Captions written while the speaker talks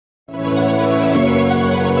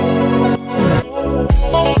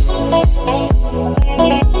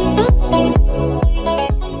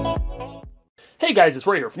Hey guys, it's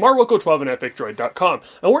Ray here from rwilco12 and epicdroid.com,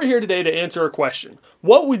 and we're here today to answer a question.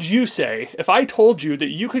 What would you say if I told you that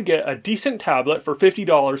you could get a decent tablet for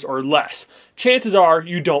 $50 or less? Chances are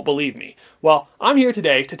you don't believe me. Well, I'm here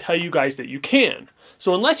today to tell you guys that you can.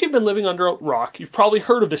 So unless you've been living under a rock, you've probably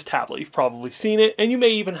heard of this tablet, you've probably seen it, and you may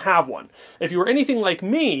even have one. If you were anything like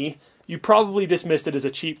me, you probably dismissed it as a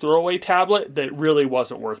cheap throwaway tablet that really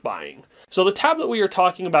wasn't worth buying. So the tablet we are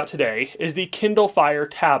talking about today is the Kindle Fire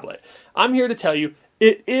tablet. I'm here to tell you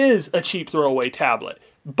it is a cheap throwaway tablet,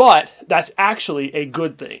 but that's actually a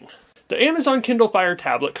good thing. The Amazon Kindle Fire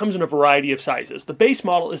tablet comes in a variety of sizes. The base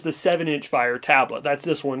model is the 7-inch Fire tablet. That's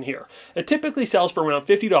this one here. It typically sells for around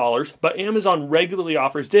 $50, but Amazon regularly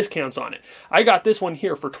offers discounts on it. I got this one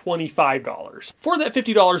here for $25. For that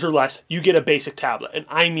 $50 or less, you get a basic tablet, and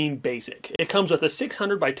I mean basic. It comes with a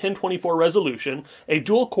 600 by 1024 resolution, a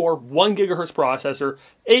dual-core 1 GHz processor,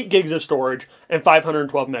 8 gigs of storage, and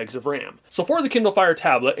 512 megs of RAM. So for the Kindle Fire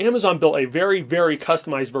tablet, Amazon built a very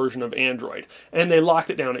customized version of Android, and they locked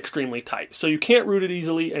it down extremely tight. So you can't root it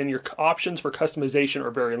easily, and your options for customization are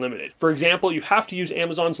very limited. For example, you have to use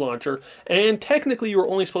Amazon's launcher, and technically you're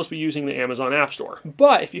only supposed to be using the Amazon App Store.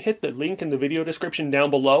 But if you hit the link in the video description down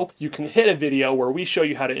below, you can hit a video where we show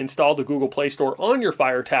you how to install the Google Play Store on your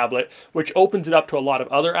Fire tablet, which opens it up to a lot of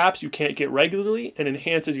other apps you can't get regularly and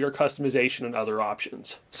enhances your customization and other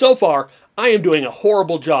options. So far, I am doing a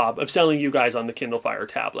horrible job of selling you guys on the Kindle Fire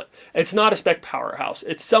tablet. It's not a spec powerhouse.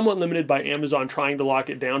 It's somewhat limited by Amazon trying to lock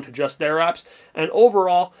it down to just their apps, and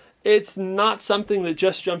overall, it's not something that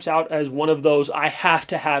just jumps out as one of those I have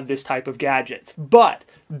to have this type of gadgets. But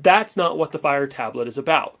that's not what the Fire tablet is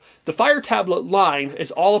about. The Fire tablet line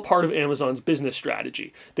is all a part of Amazon's business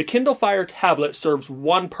strategy. The Kindle Fire tablet serves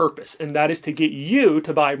one purpose, and that is to get you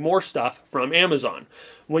to buy more stuff from Amazon.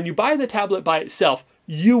 When you buy the tablet by itself,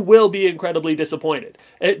 you will be incredibly disappointed.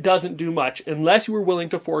 It doesn't do much unless you are willing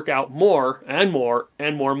to fork out more and more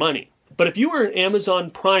and more money. But if you are an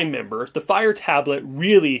Amazon Prime member, the Fire tablet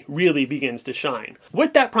really begins to shine.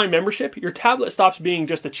 With that Prime membership, your tablet stops being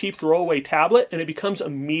just a cheap throwaway tablet and it becomes a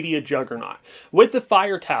media juggernaut. With the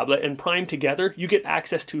Fire tablet and Prime together, you get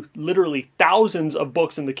access to literally thousands of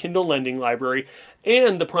books in the Kindle lending library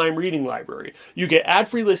and the Prime reading library. You get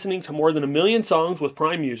ad-free listening to more than 1 million songs with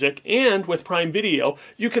Prime Music, and with Prime Video,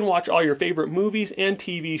 you can watch all your favorite movies and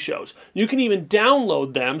TV shows. You can even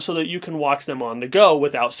download them so that you can watch them on the go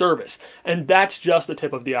without service. And that's just the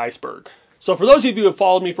tip of the iceberg. So for those of you who have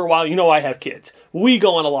followed me for a while, you know I have kids. We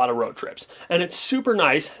go on a lot of road trips. And it's super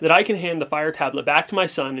nice that I can hand the Fire tablet back to my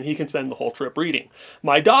son and he can spend the whole trip reading.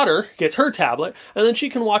 My daughter gets her tablet and then she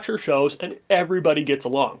can watch her shows and everybody gets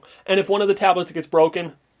along. And if one of the tablets gets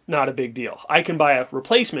broken, not a big deal. I can buy a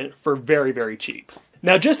replacement for very cheap.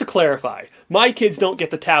 Now just to clarify, my kids don't get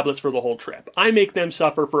the tablets for the whole trip. I make them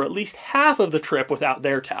suffer for at least half of the trip without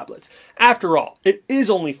their tablets. After all, it is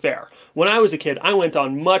only fair. When I was a kid, I went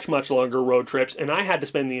on much longer road trips and I had to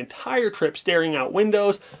spend the entire trip staring out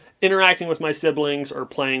windows, interacting with my siblings, or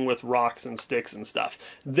playing with rocks and sticks and stuff.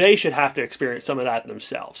 They should have to experience some of that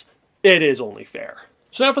themselves. It is only fair.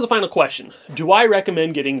 So now for the final question. Do I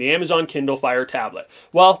recommend getting the Amazon Kindle Fire tablet?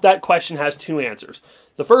 Well, that question has two answers.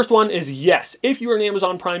 The first one is yes. If you're an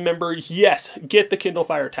Amazon Prime member, yes, get the Kindle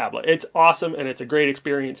Fire tablet. It's awesome and it's a great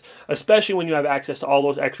experience, especially when you have access to all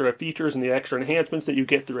those extra features and the extra enhancements that you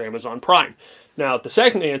get through Amazon Prime. Now, the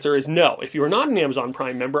second answer is no. If you are not an Amazon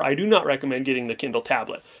Prime member, I do not recommend getting the Kindle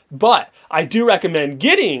tablet. But I do recommend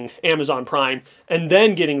getting Amazon Prime and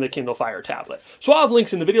then getting the Kindle Fire tablet. So I'll have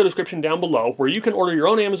links in the video description down below where you can order your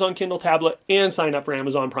own Amazon Kindle tablet and sign up for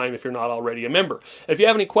Amazon Prime if you're not already a member. If you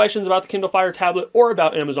have any questions about the Kindle Fire tablet or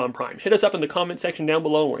about Amazon Prime, hit us up in the comment section down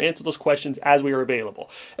below and we'll answer those questions as we are available.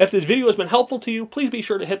 If this video has been helpful to you, please be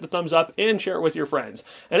sure to hit the thumbs up and share it with your friends.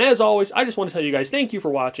 And as always, I just want to tell you guys thank you for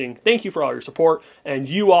watching, thank you for all your support, and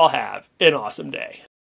you all have an awesome day.